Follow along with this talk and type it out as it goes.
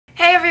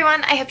Hey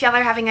everyone, I hope y'all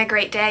are having a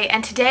great day,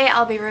 and today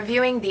I'll be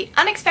reviewing The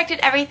Unexpected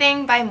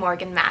Everything by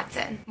Morgan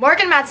Matson.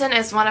 Morgan Matson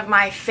is one of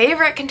my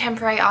favorite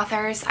contemporary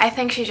authors. I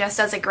think she just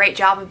does a great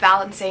job of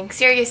balancing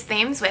serious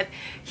themes with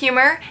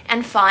humor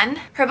and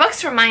fun. Her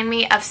books remind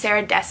me of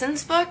Sarah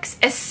Dessen's books,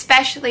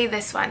 especially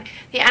this one.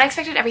 The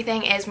Unexpected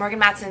Everything is Morgan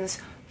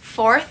Matson's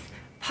fourth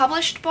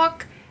published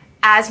book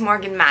as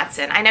Morgan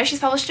Matson. I know she's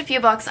published a few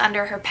books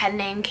under her pen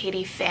name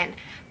Katie Finn,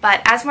 but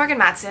as Morgan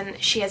Matson,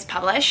 she has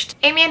published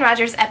Amy and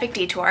Roger's Epic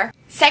Detour,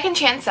 Second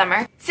Chance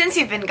Summer, Since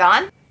You've Been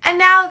Gone, and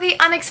now The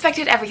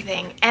Unexpected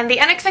Everything. And The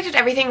Unexpected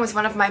Everything was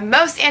one of my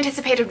most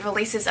anticipated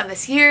releases of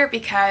this year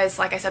because,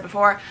 like I said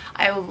before,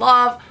 I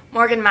love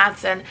Morgan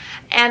Matson.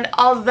 And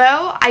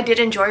although I did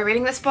enjoy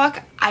reading this book,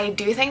 I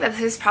do think that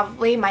this is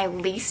probably my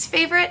least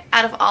favorite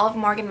out of all of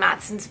Morgan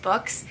Matson's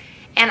books.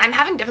 And I'm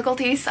having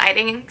difficulty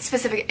citing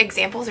specific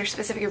examples or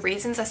specific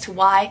reasons as to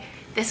why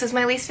this was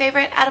my least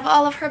favorite out of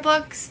all of her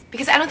books,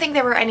 because I don't think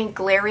there were any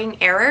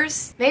glaring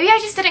errors. Maybe I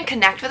just didn't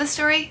connect with the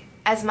story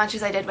as much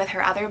as I did with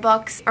her other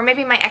books, or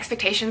maybe my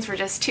expectations were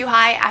just too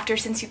high after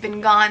Since You've Been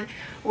Gone,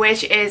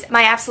 which is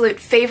my absolute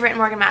favorite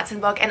Morgan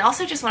Matson book and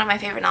also just one of my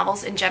favorite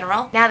novels in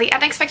general. Now, The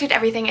Unexpected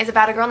Everything is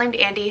about a girl named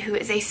Andy who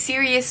is a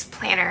serious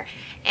planner,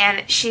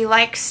 and she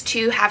likes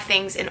to have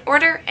things in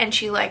order and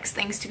she likes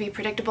things to be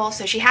predictable,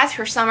 so she has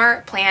her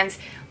summer plans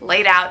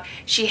laid out.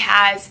 She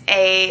has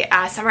a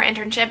summer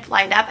internship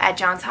lined up at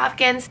Johns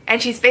Hopkins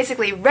and she's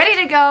basically ready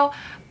to go.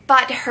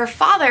 But her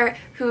father,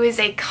 who is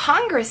a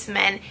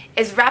congressman,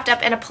 is wrapped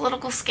up in a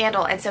political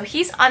scandal, and so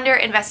he's under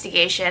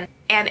investigation.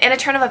 And in a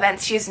turn of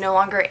events, she is no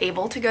longer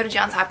able to go to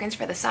Johns Hopkins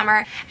for the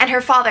summer, and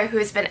her father, who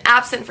has been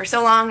absent for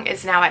so long,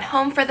 is now at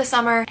home for the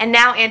summer, and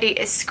now Andy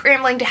is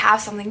scrambling to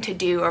have something to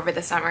do over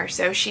the summer,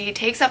 so she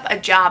takes up a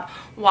job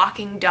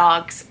walking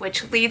dogs,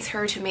 which leads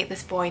her to meet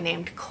this boy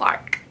named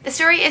Clark. The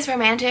story is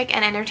romantic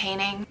and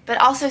entertaining, but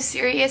also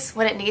serious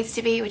when it needs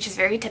to be, which is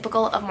very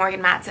typical of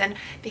Morgan Matson,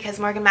 because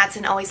Morgan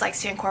Matson always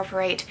likes to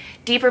incorporate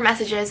deeper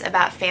messages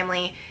about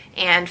family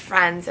and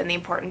friends and the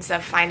importance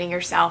of finding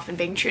yourself and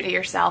being true to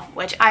yourself,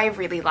 which I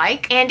really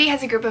like. Andy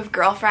has a group of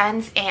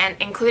girlfriends, and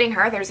including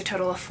her, there's a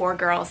total of 4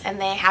 girls,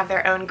 and they have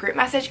their own group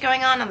message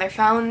going on their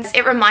phones.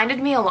 It reminded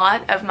me a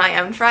lot of my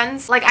own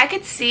friends. Like, I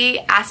could see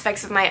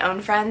aspects of my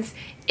own friends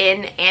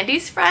in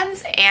Andy's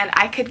friends, and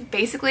I could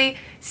basically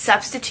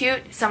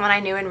substitute someone I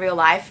knew in real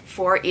life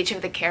for each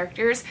of the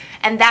characters,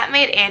 and that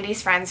made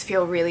Andy's friends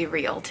feel really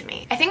real to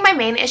me. I think my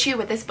main issue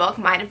with this book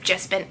might have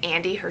just been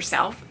Andy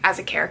herself as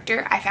a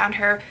character. I found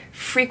her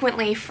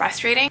frequently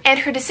frustrating, and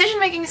her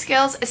decision-making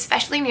skills,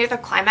 especially near the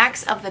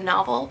climax of the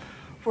novel,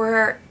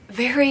 were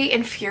very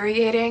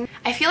infuriating.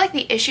 I feel like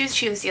the issues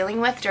she was dealing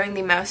with during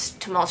the most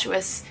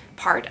tumultuous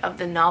part of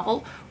the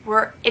novel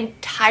were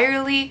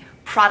entirely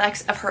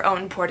products of her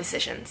own poor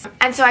decisions.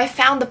 And so I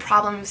found the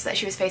problems that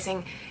she was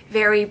facing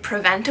very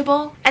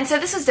preventable. And so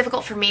this was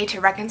difficult for me to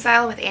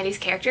reconcile with Andy's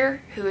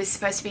character, who is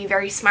supposed to be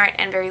very smart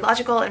and very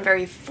logical and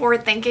very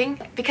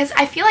forward-thinking, because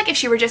I feel like if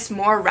she were just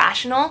more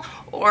rational,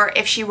 or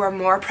if she were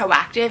more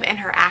proactive in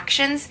her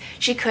actions,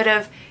 she could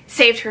have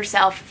saved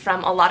herself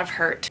from a lot of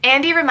hurt.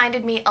 Andy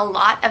reminded me a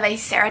lot of a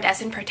Sarah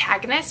Dessen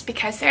protagonist,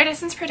 because Sarah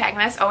Dessen's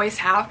protagonists always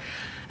have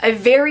a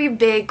very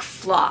big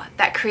flaw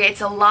that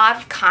creates a lot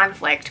of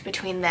conflict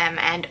between them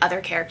and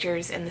other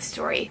characters in the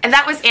story. And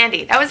that was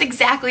Andy. That was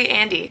exactly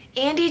Andy.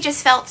 Andy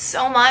just felt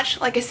so much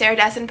like a Sarah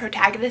Dessen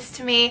protagonist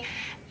to me,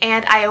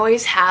 and I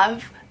always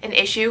have an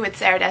issue with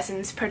Sarah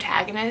Dessen's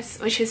protagonists,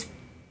 which is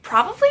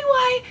probably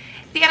why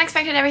The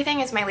Unexpected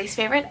Everything is my least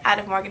favorite out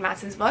of Morgan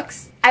Matson's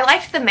books. I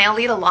liked the male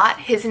lead a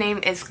lot. His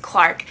name is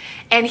Clark,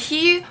 and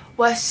he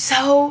was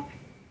so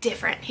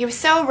different. He was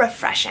so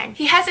refreshing.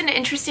 He has an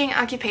interesting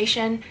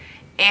occupation,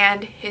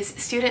 and his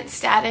student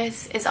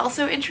status is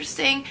also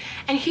interesting,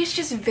 and he's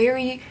just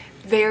very,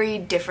 very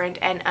different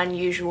and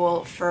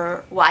unusual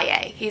for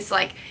YA. He's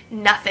like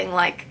nothing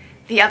like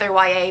the other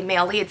YA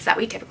male leads that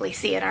we typically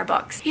see in our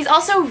books. He's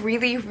also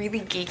really,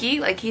 really geeky.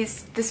 Like,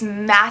 he's this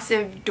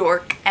massive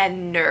dork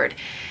and nerd,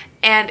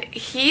 and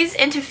he's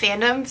into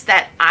fandoms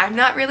that I'm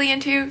not really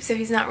into, so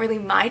he's not really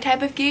my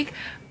type of geek,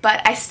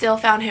 but I still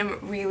found him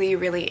really,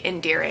 really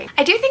endearing.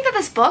 I do think that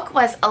this book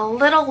was a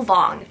little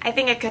long. I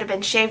think it could have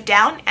been shaved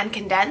down and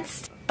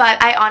condensed,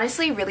 but I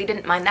honestly really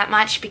didn't mind that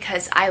much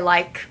because I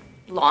like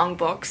long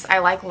books. I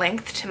like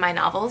length to my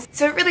novels,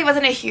 so it really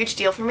wasn't a huge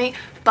deal for me,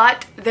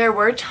 but there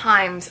were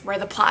times where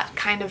the plot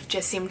kind of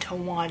just seemed to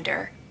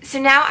wander.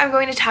 So now I'm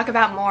going to talk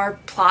about more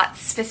plot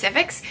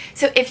specifics.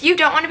 So if you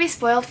don't want to be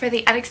spoiled for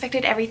The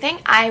Unexpected Everything,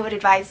 I would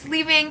advise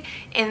leaving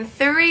in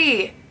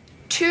 3,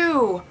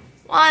 2,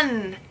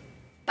 1...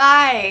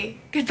 Bye.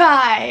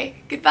 Goodbye.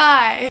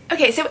 Goodbye.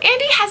 Okay, so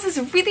Andy has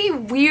this really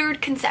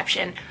weird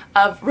conception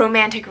of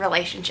romantic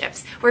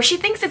relationships, where she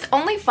thinks it's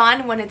only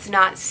fun when it's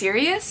not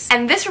serious.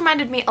 And this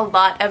reminded me a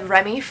lot of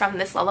Remy from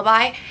This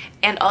Lullaby,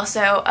 and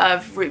also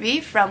of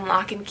Ruby from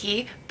Lock and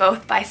Key,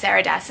 both by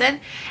Sarah Dessen.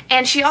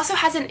 And she also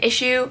has an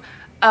issue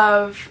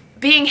of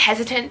being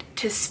hesitant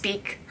to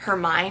speak her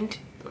mind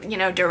you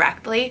know,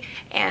 directly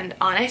and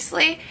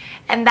honestly.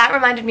 And that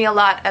reminded me a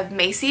lot of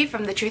Macy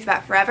from The Truth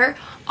About Forever,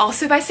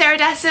 also by Sarah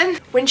Dessen.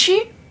 When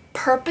she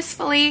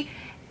purposefully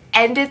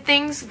ended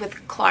things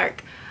with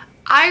Clark,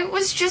 I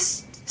was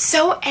just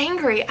so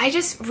angry. I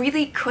just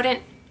really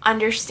couldn't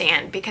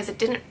understand because it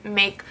didn't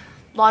make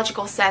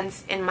logical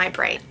sense in my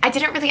brain. I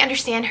didn't really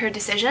understand her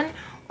decision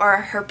or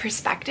her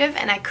perspective,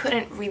 and I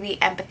couldn't really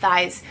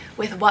empathize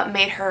with what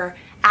made her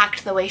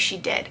act the way she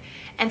did.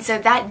 And so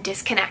that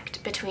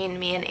disconnect between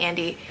me and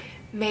Andy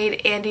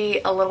made Andy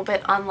a little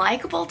bit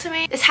unlikable to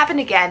me. This happened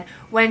again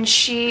when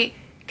she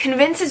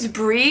convinces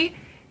Bree,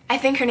 I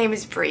think her name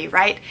is Bree,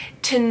 right,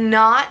 to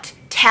not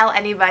tell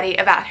anybody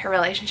about her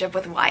relationship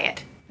with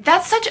Wyatt.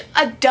 That's such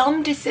a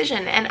dumb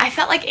decision, and I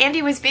felt like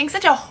Andy was being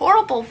such a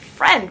horrible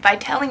friend by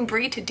telling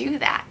Bree to do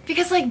that.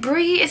 Because, like,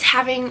 Bree is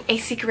having a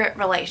secret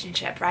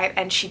relationship, right?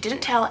 And she didn't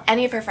tell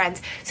any of her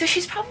friends, so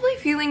she's probably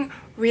feeling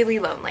really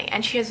lonely,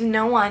 and she has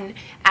no one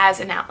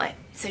as an outlet,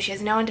 so she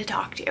has no one to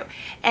talk to.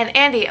 And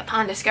Andy,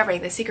 upon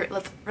discovering the secret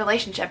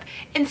relationship,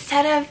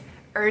 instead of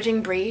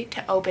urging Bree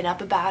to open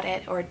up about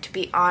it or to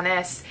be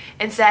honest,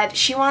 instead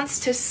she wants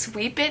to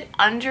sweep it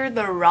under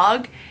the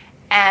rug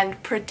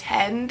and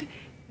pretend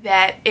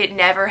that it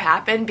never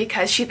happened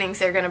because she thinks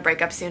they're gonna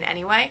break up soon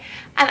anyway.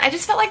 And I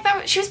just felt like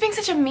that she was being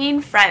such a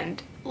mean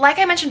friend. Like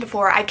I mentioned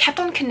before, I kept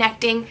on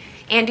connecting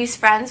Andy's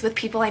friends with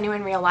people I knew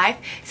in real life,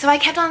 so I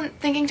kept on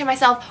thinking to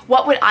myself,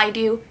 what would I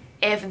do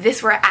if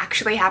this were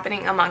actually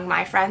happening among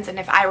my friends, and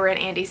if I were in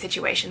Andy's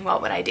situation,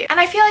 what would I do? And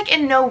I feel like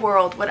in no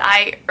world would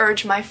I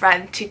urge my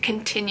friend to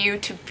continue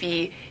to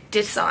be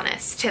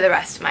dishonest to the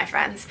rest of my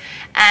friends.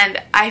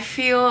 And I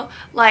feel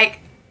like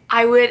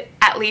I would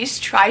at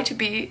least try to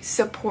be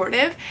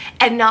supportive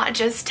and not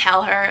just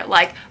tell her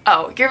like,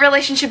 oh, your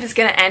relationship is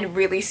gonna end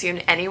really soon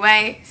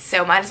anyway,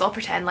 so might as well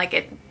pretend like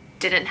it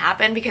didn't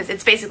happen because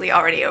it's basically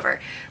already over.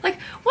 Like,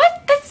 what?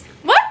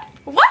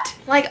 What?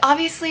 Like,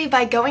 obviously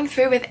by going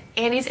through with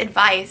Andy's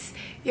advice,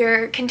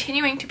 you're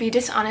continuing to be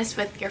dishonest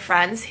with your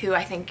friends, who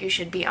I think you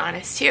should be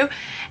honest to,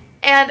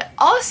 and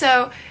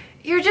also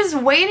you're just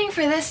waiting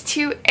for this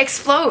to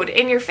explode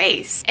in your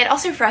face. It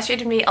also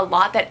frustrated me a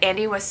lot that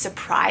Andy was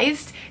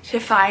surprised to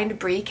find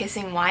Bree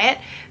kissing Wyatt,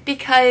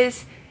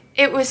 because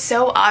it was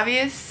so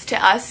obvious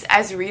to us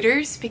as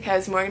readers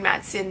because Morgan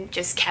Matson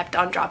just kept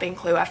on dropping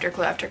clue after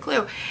clue after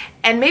clue.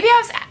 And maybe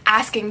I was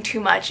asking too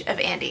much of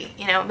Andy,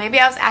 you know, maybe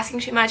I was asking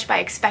too much by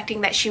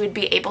expecting that she would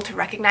be able to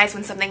recognize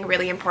when something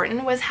really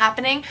important was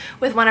happening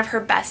with one of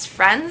her best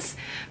friends,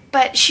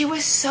 but she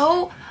was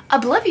so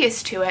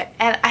oblivious to it,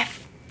 and I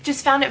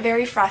just found it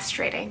very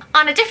frustrating.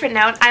 On a different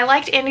note, I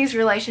liked Andy's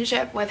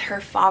relationship with her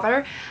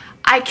father.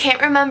 I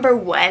can't remember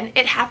when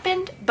it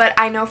happened, but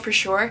I know for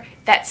sure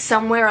that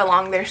somewhere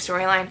along their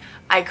storyline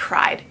I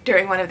cried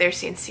during one of their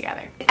scenes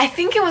together. I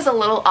think it was a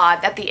little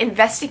odd that the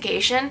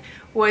investigation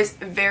was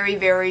very,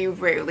 very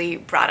rarely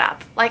brought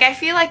up. Like, I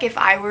feel like if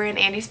I were in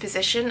Andy's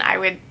position, I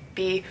would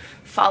be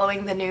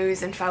following the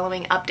news and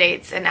following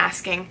updates and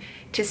asking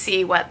to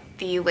see what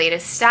the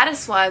latest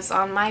status was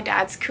on my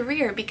dad's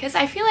career, because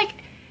I feel like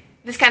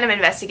this kind of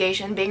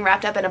investigation, being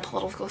wrapped up in a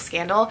political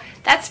scandal,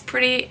 that's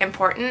pretty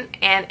important,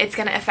 and it's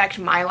going to affect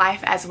my life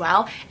as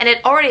well. And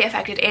it already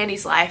affected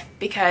Andy's life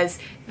because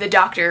the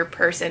doctor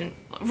person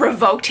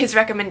revoked his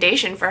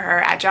recommendation for her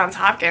at Johns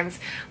Hopkins.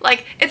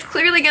 Like, it's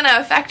clearly going to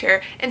affect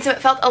her, and so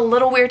it felt a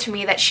little weird to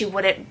me that she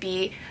wouldn't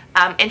be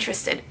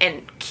interested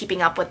in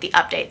keeping up with the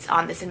updates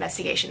on this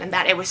investigation, and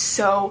that it was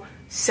so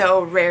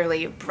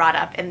rarely brought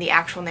up in the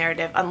actual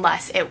narrative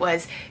unless it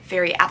was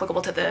very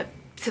applicable to the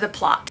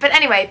plot. But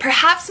anyway,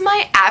 perhaps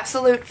my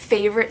absolute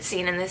favorite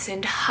scene in this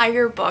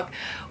entire book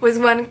was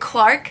when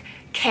Clark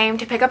came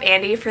to pick up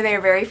Andy for their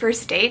very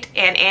first date,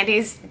 and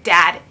Andy's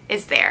dad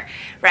is there,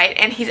 right?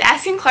 And he's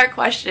asking Clark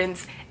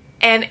questions,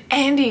 and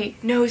Andy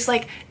knows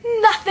like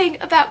nothing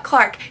about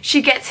Clark.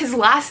 She gets his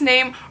last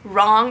name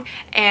wrong,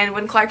 and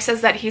when Clark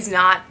says that he's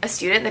not a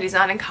student, that he's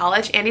not in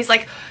college, Andy's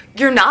like,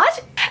 "You're not?"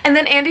 And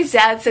then Andy's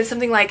dad says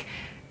something like,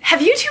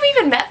 "Have you two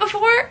even met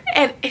before?"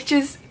 And it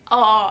just,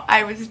 oh,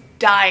 I was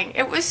dying.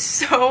 It was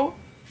so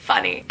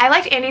funny. I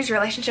liked Andy's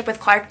relationship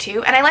with Clark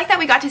too, and I like that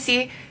we got to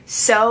see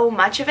so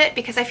much of it,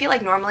 because I feel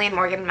like normally in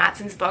Morgan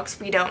Matson's books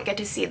we don't get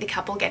to see the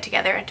couple get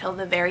together until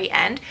the very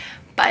end,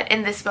 but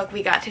in this book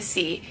we got to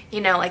see,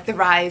 you know, like the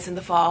rise and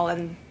the fall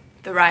and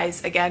the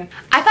rise again.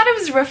 I thought it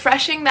was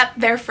refreshing that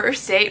their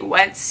first date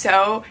went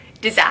so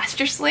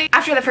disastrously.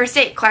 After the first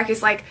date, Clark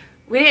is like,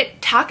 "We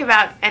didn't talk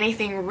about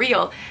anything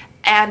real."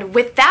 And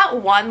with that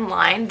one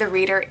line, the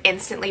reader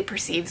instantly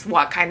perceives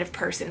what kind of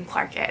person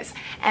Clark is.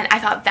 And I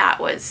thought that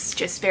was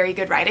just very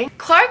good writing.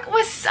 Clark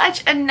was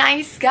such a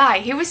nice guy.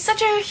 He was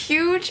such a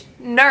huge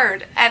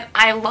nerd, and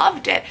I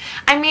loved it.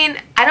 I mean,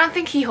 I don't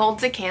think he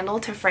holds a candle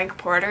to Frank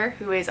Porter,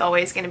 who is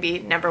always going to be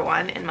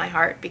 #1 in my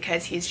heart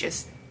because he's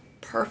just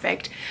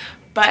perfect.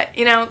 But,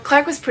 you know,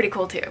 Clark was pretty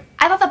cool too.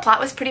 I thought the plot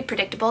was pretty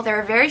predictable. There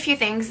were very few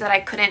things that I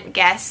couldn't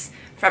guess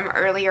from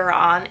earlier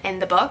on in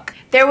the book.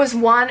 There was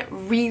one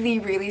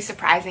really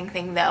surprising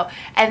thing though,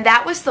 and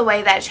that was the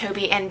way that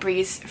Toby and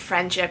Bree's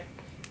friendship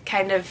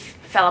kind of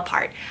fell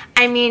apart.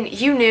 I mean,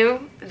 you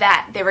knew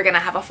that they were gonna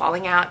have a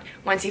falling out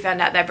once you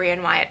found out that Bree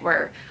and Wyatt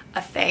were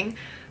a thing,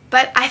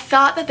 but I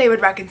thought that they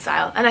would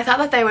reconcile, and I thought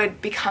that they would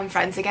become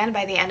friends again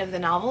by the end of the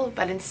novel,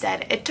 but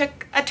instead it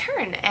took a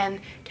turn, and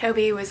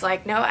Toby was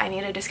like, no, I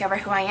need to discover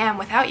who I am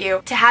without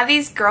you. To have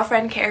these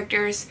girlfriend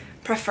characters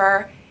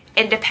prefer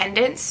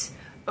independence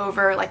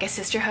over like a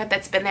sisterhood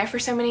that's been there for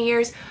so many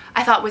years,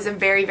 I thought was a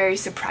very, very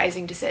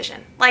surprising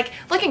decision. Like,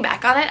 looking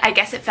back on it, I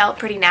guess it felt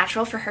pretty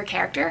natural for her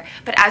character,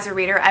 but as a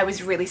reader, I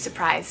was really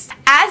surprised.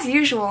 As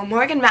usual,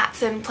 Morgan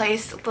Matson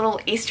placed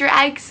little Easter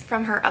eggs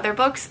from her other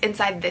books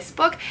inside this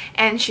book,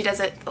 and she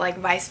does it like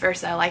vice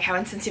versa, like how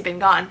in Since You've Been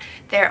Gone,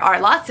 there are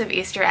lots of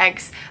Easter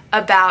eggs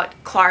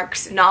about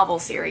Clark's novel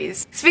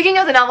series. Speaking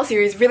of the novel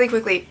series, really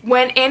quickly,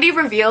 when Andy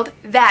revealed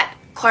that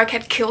Clark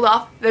had killed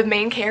off the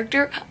main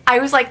character, I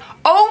was like,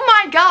 oh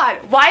my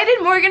god, why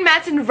did Morgan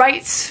Matson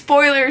write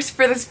spoilers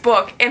for this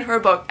book in her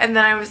book? And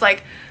then I was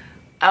like,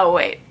 oh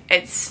wait,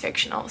 it's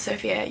fictional,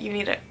 Sophia, you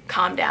need to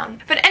calm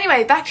down. But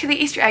anyway, back to the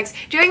Easter eggs.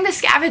 During the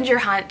scavenger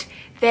hunt,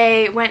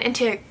 they went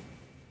into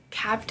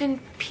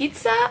Captain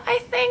Pizza, I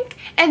think,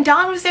 and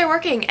Dawn was there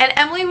working, and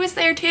Emily was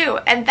there too,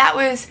 and that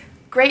was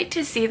great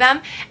to see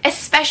them,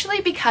 especially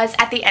because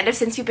at the end of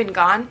Since You've Been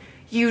Gone,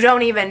 you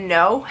don't even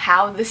know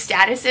how the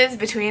status is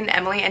between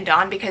Emily and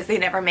Dawn because they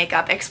never make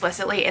up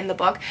explicitly in the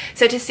book.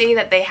 So to see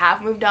that they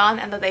have moved on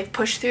and that they've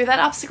pushed through that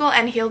obstacle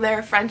and healed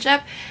their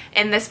friendship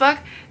in this book,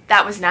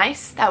 that was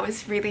nice. That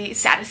was really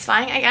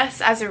satisfying, I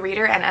guess, as a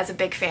reader and as a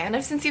big fan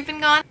of Since You've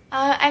Been Gone.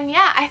 And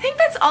yeah, I think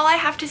that's all I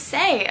have to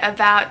say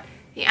about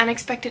The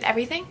Unexpected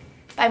Everything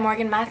by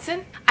Morgan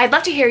Matson. I'd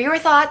love to hear your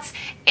thoughts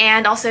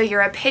and also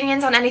your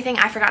opinions on anything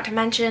I forgot to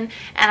mention,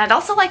 and I'd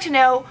also like to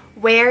know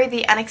where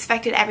The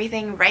Unexpected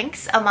Everything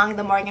ranks among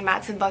the Morgan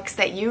Matson books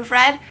that you've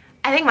read.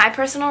 I think my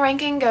personal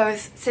ranking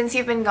goes Since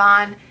You've Been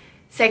Gone,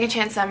 Second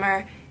Chance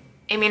Summer,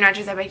 Amy and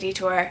Roger's Epic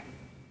Detour,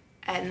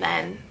 and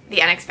then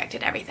The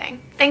Unexpected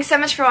Everything. Thanks so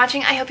much for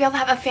watching. I hope you all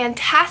have a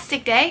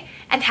fantastic day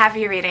and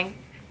happy reading.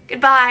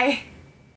 Goodbye!